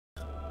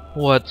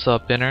What's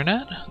up,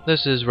 Internet?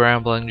 This is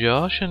Rambling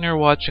Josh, and you're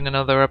watching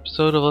another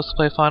episode of Let's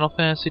Play Final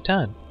Fantasy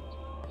X.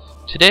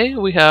 Today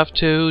we have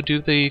to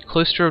do the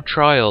Cloister of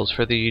Trials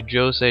for the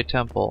Djose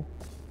Temple.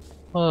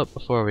 But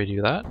before we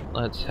do that,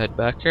 let's head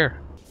back here.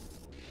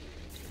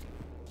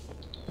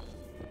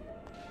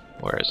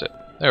 Where is it?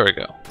 There we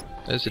go.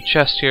 There's a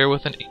chest here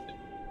with a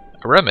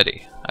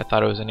remedy. I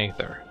thought it was an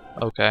ether.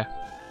 Okay.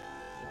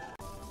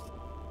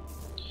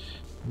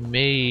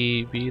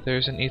 Maybe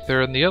there's an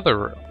ether in the other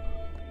room.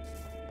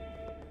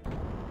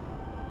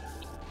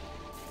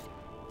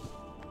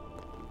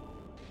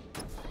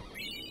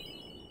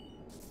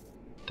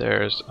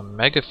 There's a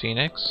Mega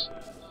Phoenix.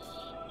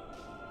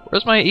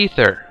 Where's my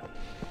ether?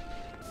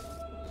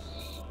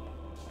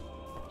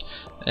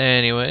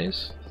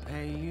 Anyways.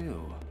 Hey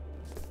you.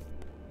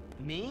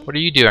 Me? What are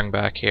you doing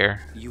back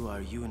here? You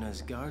are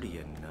Yuna's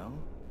guardian, no?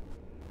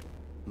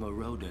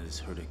 Moroda's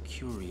heard a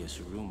curious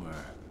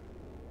rumor.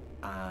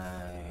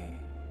 I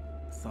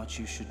thought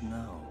you should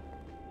know.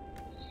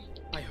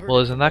 Well,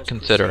 isn't that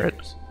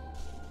considerate?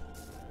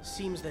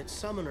 Seems that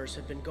summoners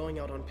have been going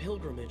out on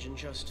pilgrimage and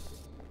just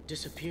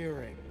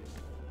disappearing.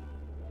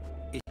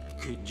 It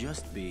could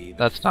just be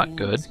that's not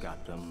good.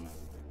 Got them,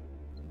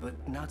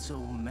 but not so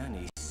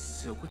many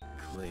so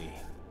quickly.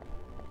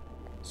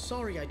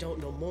 Sorry I don't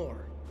know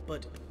more,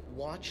 but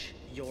watch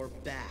your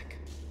back.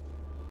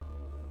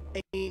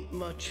 Ain't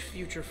much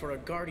future for a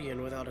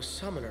guardian without a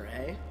summoner,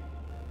 eh?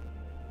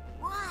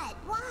 What?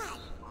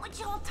 What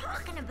y'all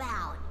talking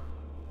about?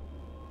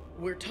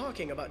 We're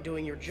talking about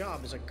doing your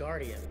job as a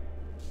guardian.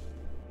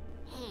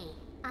 Hey,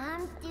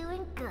 I'm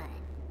doing good.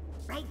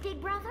 Right,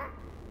 big brother?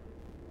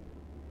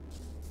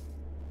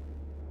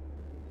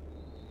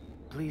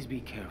 Please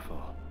be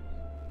careful.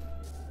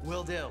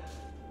 Will do.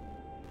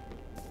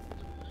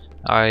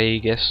 I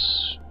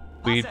guess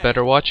we'd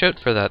better watch out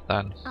for that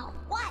then. Oh,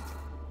 what?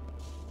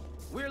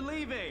 We're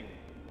leaving!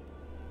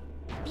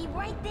 Be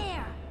right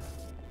there.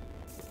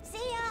 See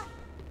ya!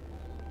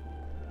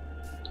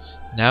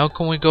 Now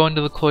can we go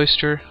into the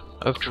Cloister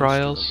of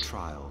Trials? The Cloister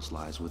of Trials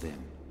lies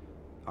within.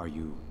 Are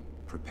you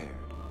prepared?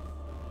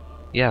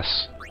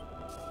 Yes.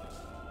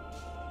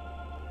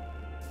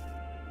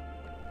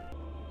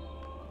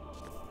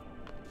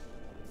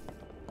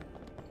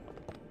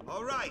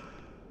 All right,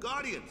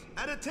 Guardians,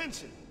 at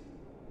attention.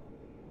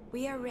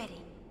 We are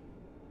ready.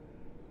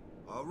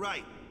 All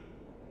right,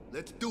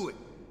 let's do it.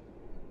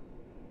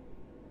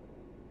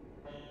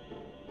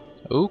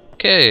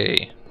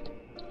 Okay.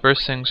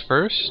 First things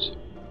first.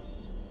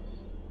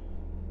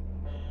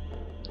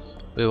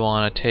 We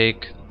want to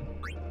take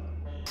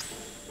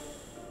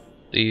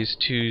these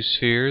two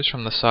spheres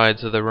from the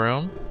sides of the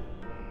room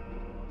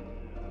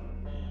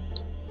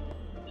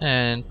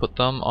and put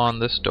them on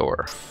this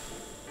door.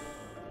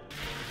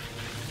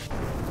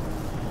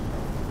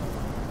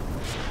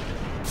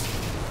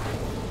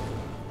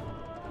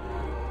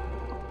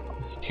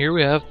 Here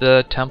we have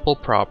the temple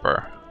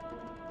proper.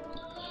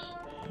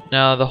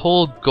 Now the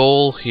whole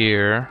goal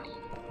here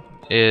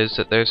is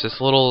that there's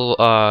this little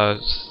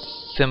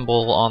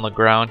symbol on the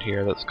ground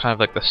here that's kind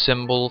of like the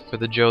symbol for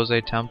the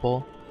Djose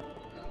temple,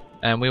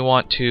 and we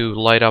want to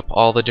light up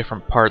all the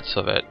different parts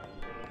of it.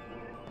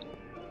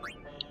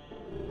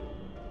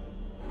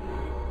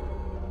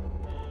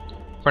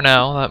 For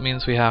now, that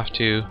means we have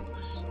to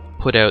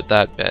put out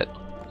that bit.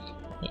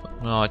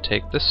 We want to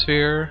take this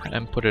sphere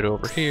and put it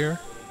over here,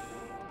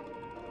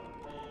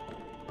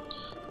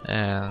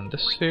 and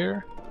this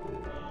sphere,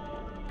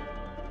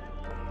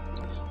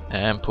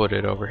 and put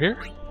it over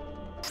here.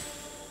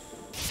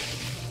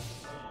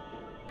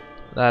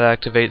 That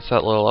activates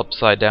that little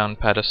upside down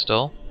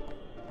pedestal,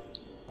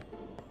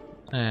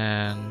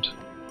 and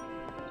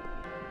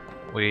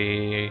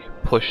we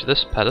push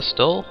this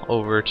pedestal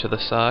over to the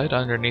side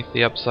underneath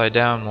the upside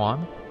down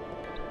one.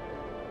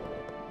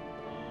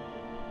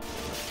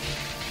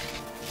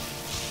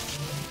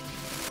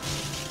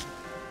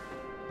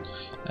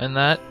 And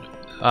that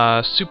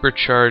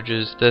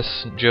supercharges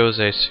this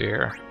Djose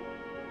sphere.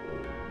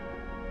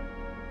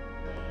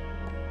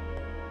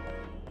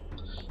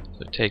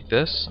 So take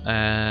this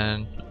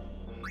and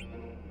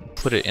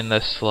put it in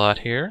this slot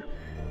here.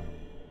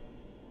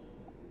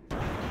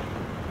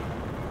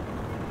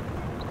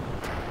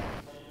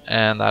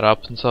 And that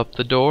opens up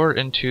the door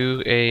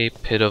into a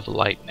pit of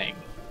lightning.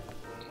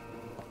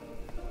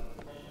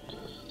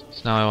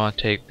 So now I want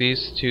to take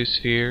these two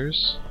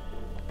spheres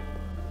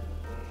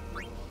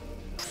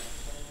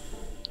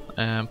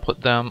and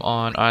put them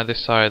on either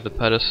side of the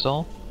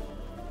pedestal.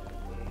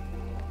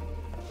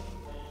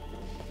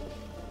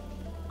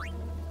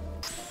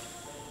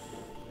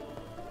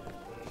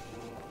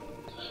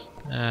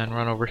 And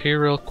run over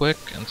here real quick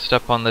and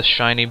step on this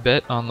shiny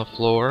bit on the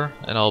floor,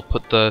 and I'll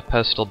put the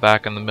pedestal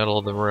back in the middle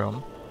of the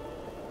room.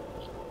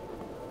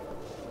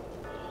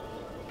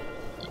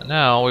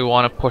 Now we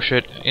want to push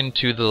it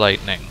into the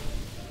lightning.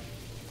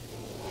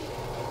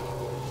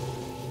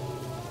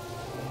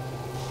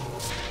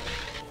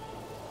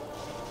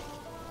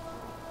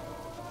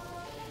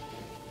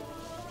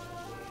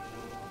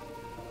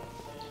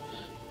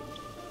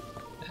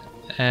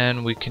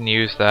 and we can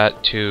use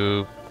that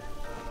to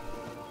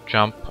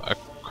jump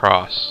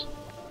across.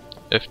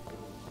 If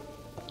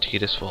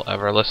Titus will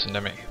ever listen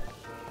to me.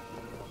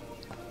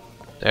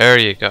 There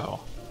you go.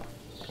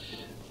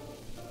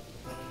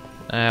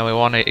 And we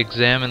want to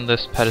examine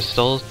this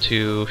pedestal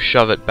to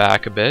shove it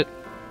back a bit.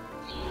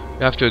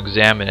 You have to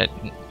examine it.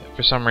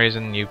 For some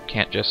reason you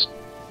can't just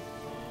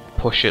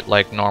push it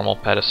like normal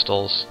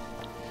pedestals.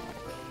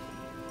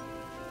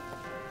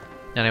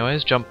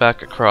 Anyways, jump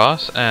back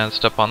across and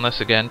step on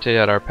this again to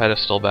get our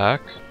pedestal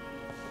back.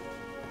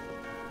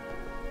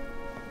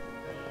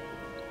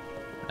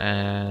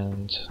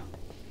 And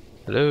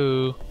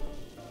hello.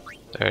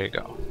 There you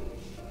go.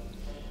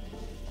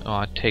 I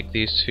want to take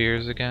these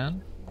spheres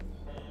again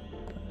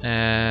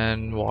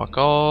and walk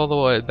all the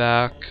way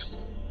back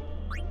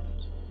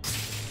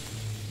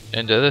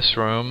into this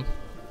room,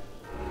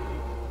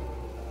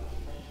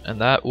 and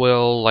that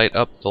will light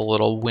up the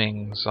little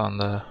wings on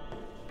the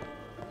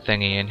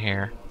thingy in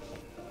here.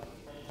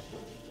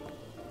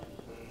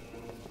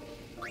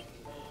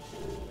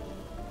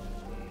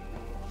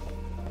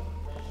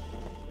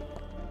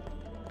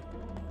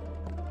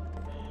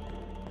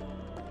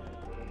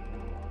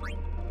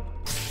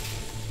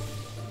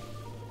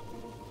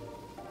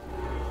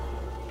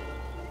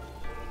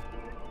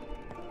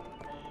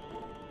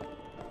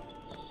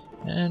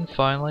 And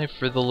finally,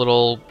 for the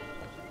little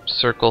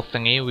circle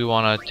thingy, we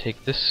want to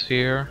take this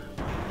sphere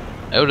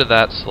out of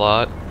that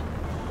slot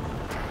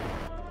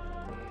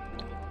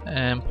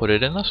and put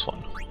it in this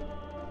one.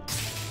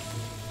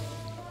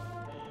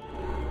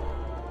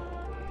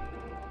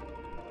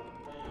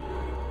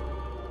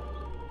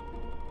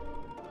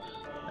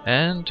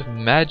 And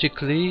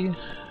magically,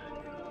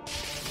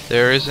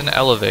 there is an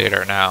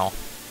elevator now.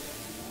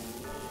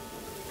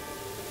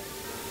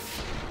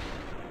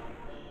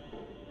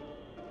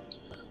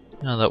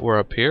 Now that we're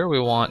up here, we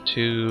want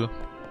to...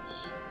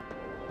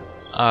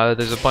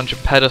 there's a bunch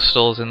of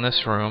pedestals in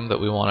this room that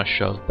we want to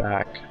shove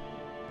back.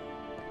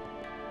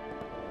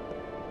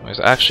 There's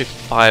actually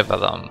 5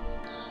 of them,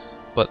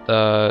 but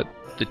the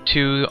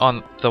two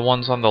on the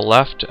ones on the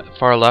left,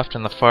 far left,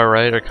 and the far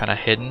right are kind of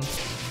hidden.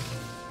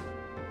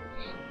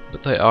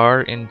 But they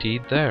are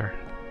indeed there.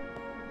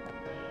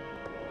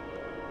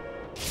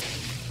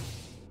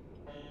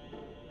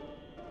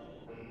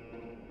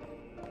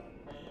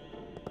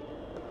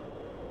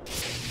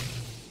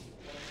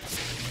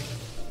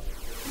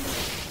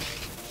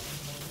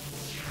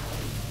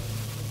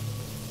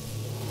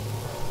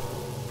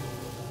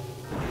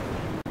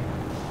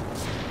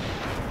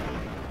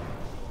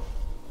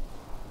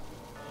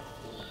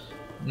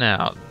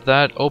 Now,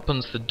 that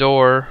opens the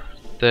door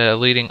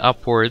leading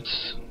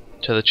upwards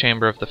to the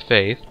Chamber of the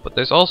Faith, but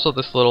there's also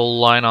this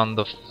little line on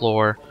the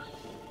floor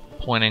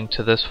pointing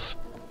to this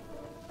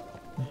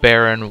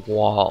barren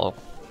wall.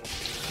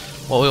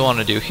 What we want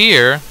to do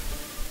here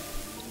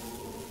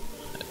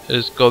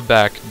is go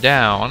back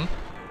down,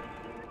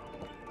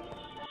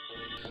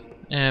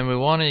 and we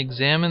want to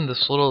examine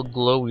this little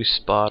glowy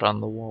spot on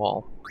the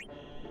wall.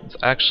 It's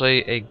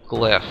actually a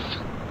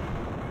glyph.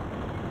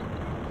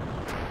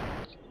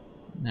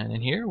 And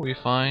in here we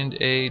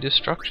find a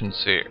destruction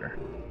sphere.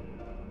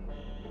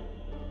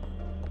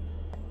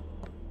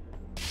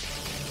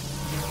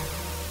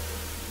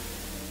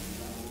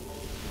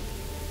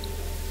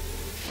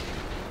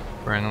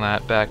 Bring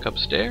that back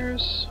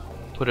upstairs,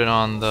 put it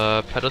on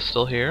the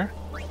pedestal here.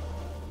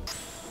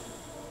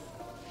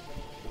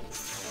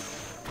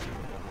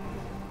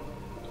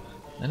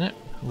 And it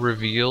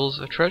reveals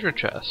a treasure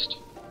chest.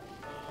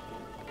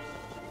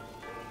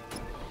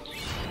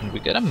 And we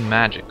get a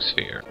magic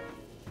sphere.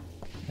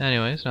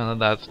 Anyways, now that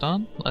that's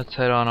done, let's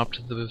head on up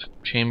to the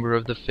Chamber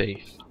of the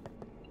Faith.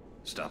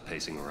 Stop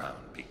pacing around.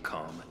 Be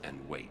calm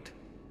and wait.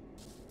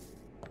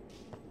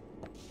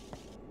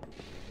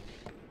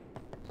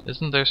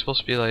 Isn't there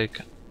supposed to be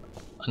like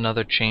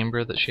another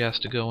chamber that she has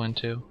to go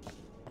into?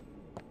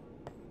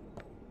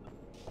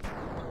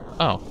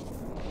 Oh,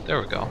 there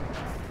we go.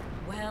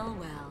 Well,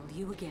 well,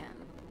 you again.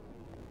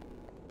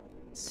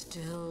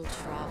 Still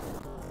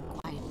travel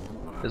quite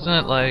the Isn't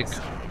it like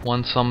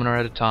one summoner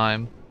at a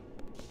time?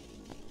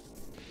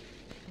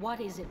 What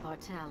is it,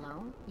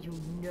 Bartello? You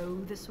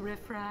know this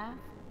riffraff?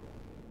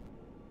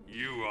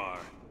 You are...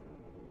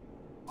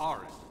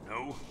 Aren't,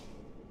 no?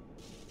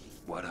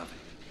 What of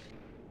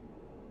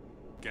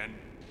it? Can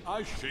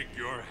I shake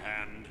your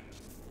hand?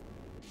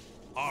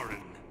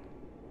 Aaron.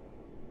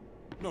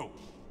 No,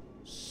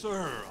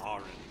 Sir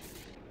Aaron.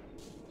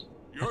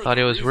 I thought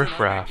it was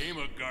riffraff. I became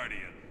a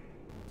guardian.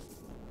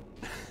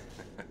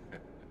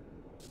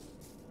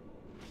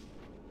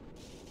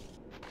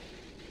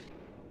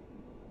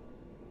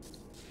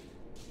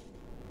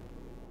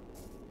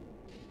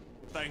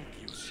 Thank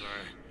you, sir.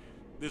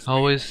 This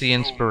Always means the so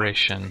much to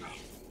inspiration. me.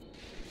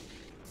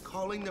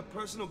 Calling the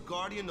personal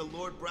guardian the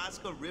Lord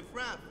Braska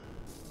riffraff?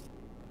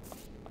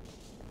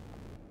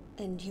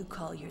 And you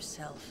call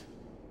yourself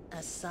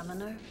a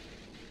summoner?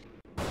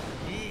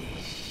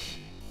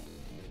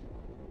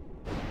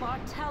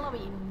 Bartello,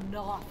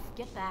 enough.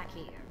 Get back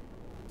here.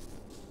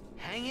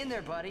 Hang in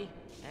there, buddy.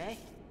 Eh?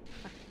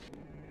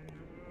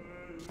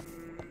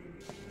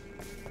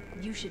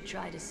 You should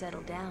try to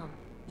settle down.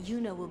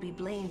 Yuna will be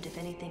blamed if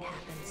anything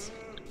happens.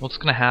 What's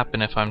gonna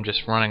happen if I'm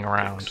just running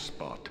around?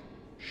 Spot.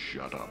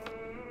 Shut up.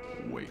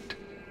 Wait.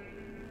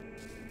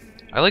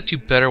 I liked you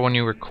better when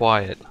you were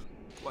quiet.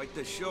 Quite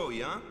the show,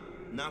 yeah?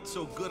 Not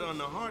so good on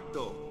the heart,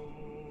 though.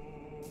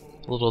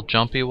 Little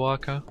jumpy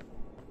Waka.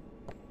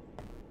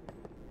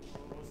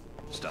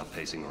 Stop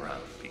pacing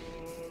around, Pete.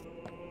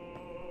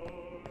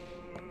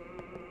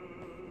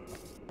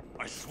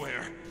 I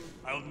swear,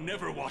 I'll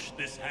never wash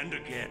this hand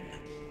again.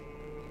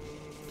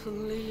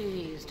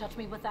 Please, touch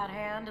me with that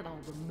hand and I'll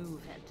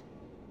remove it.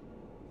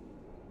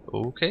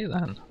 Okay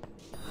then.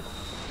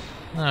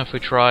 If we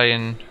try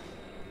and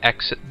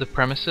exit the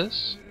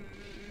premises,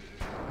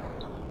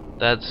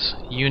 that's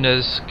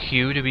Yuna's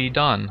cue to be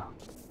done.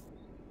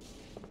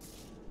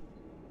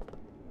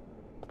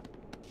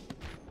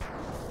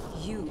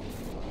 You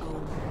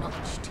owe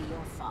much to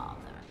your father.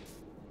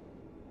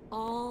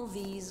 All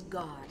these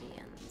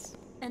guardians.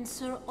 And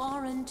Sir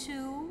Orin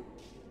too?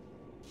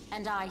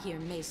 And I hear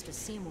Maester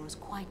Seymour's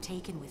quite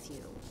taken with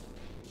you.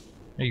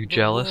 Are you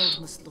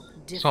jealous?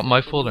 It's not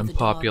my fault I'm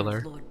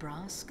popular. Lord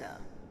Braska.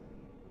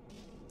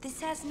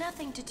 This has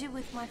nothing to do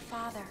with my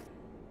father.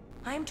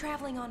 I am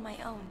traveling on my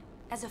own,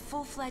 as a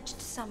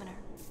full-fledged summoner.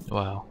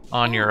 Wow,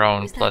 on your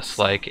own plus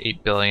so? like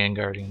 8 billion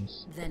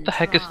guardians. Then What the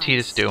heck is try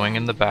Titus doing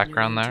in the standing on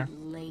background your there? own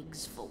two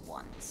legs for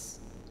once.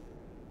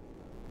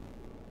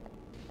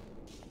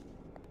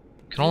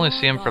 Can only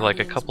see him for like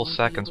a couple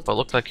seconds, but it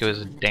looked like he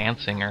was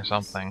dancing or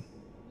something.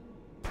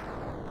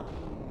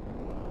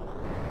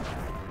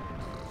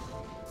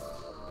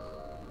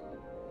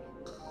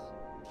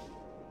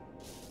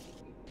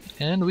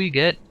 And we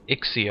get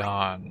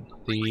Ixion,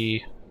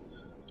 the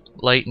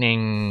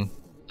lightning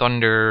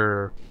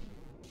thunder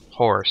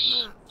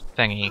horse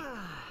thingy.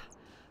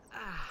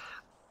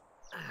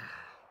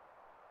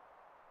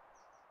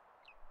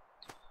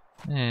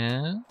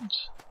 And,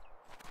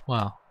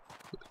 well,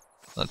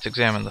 let's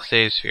examine the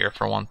save sphere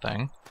for one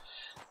thing.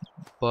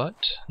 But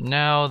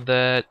now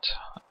that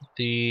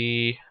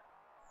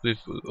we've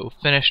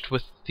finished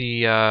with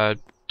the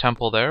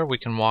temple there, we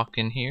can walk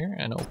in here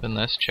and open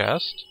this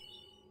chest.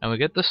 And we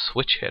get the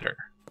switch hitter,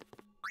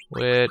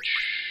 which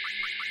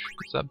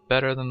is that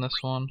better than this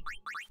one?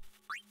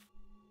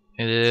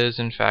 It is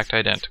in fact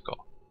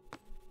identical.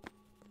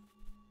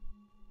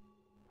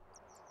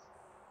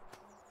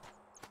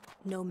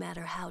 No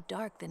matter how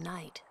dark the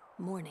night,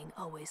 morning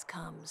always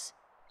comes,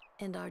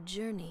 and our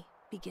journey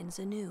begins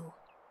anew.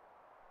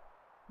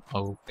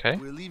 Okay.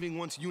 We're leaving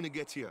once Yuna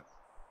gets here.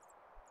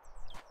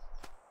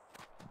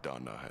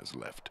 Donna has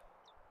left.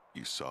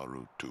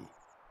 Isaru too.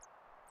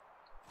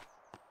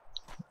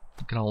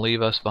 Gonna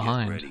leave us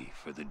behind. Get ready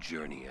for the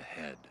journey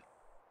ahead.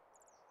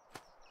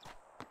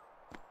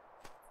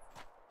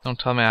 Don't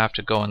tell me I have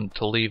to go and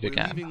to leave We're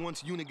again. leaving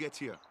once Yuna gets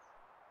here.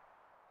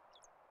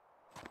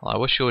 Well, I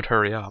wish you would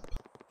hurry up.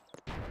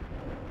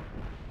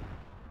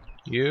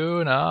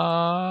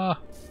 Yuna!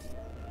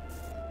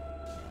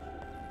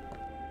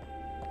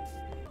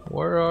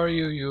 Where are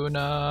you,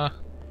 Yuna?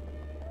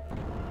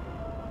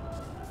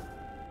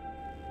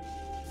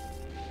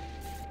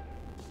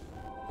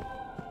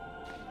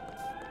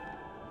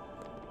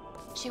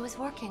 She was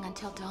working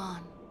until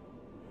dawn,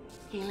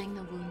 healing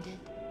the wounded,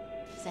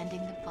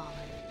 sending the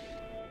fallen.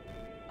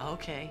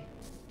 Okay.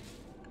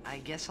 I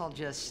guess I'll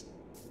just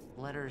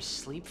let her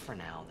sleep for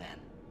now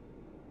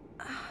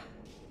then.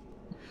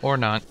 Or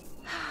not.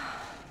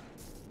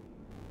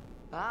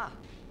 Ah.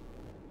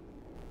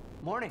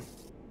 Morning.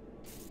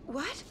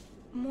 What?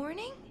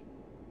 Morning?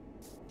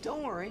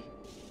 Don't worry.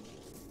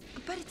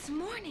 But it's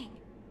morning.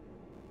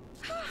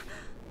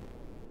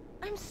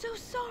 I'm so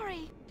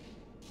sorry.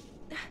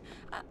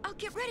 I'll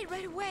get ready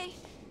right away.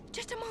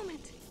 Just a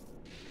moment.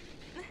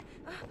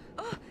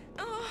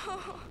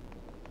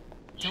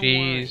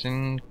 She's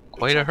in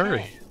quite a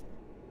hurry.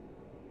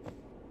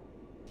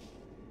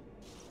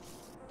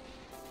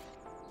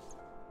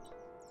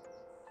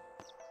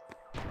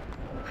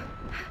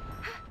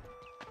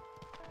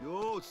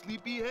 Yo,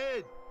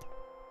 sleepyhead.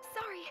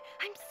 Sorry.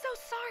 I'm so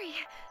sorry.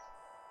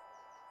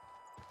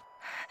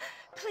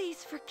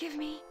 Please forgive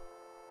me.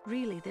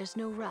 Really, there's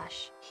no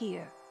rush.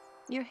 Here,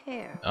 your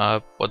hair.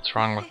 What's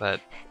wrong with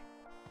that?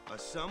 A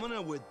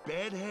summoner with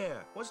bad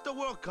hair. What's the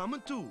world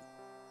coming to?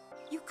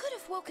 You could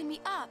have woken me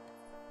up.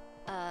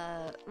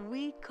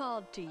 We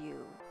called to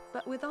you,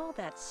 but with all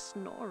that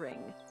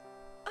snoring.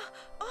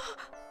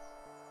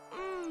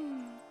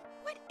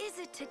 What is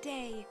it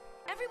today?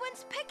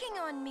 Everyone's picking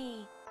on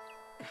me.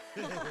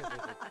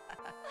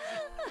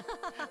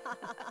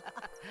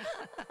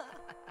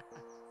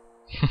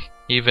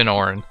 Even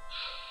Orin.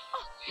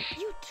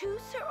 You too,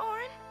 Sir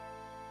Orin?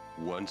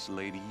 Once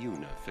Lady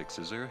Yuna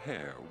fixes her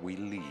hair, we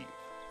leave.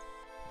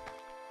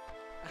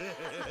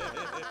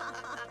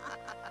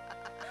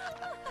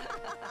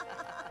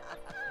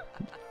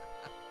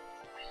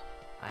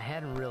 I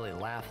hadn't really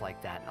laughed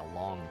like that in a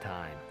long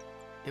time.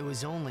 It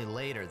was only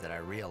later that I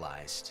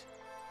realized.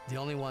 The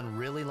only one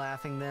really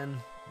laughing then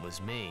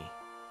was me.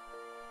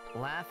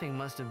 Laughing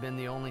must have been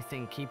the only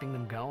thing keeping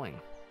them going.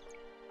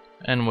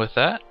 And with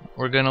that,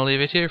 we're going to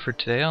leave it here for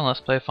today on Let's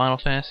Play Final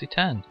Fantasy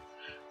X.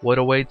 What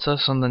awaits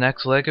us on the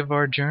next leg of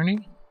our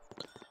journey?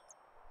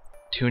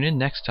 Tune in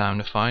next time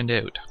to find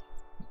out.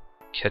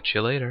 Catch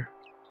you later.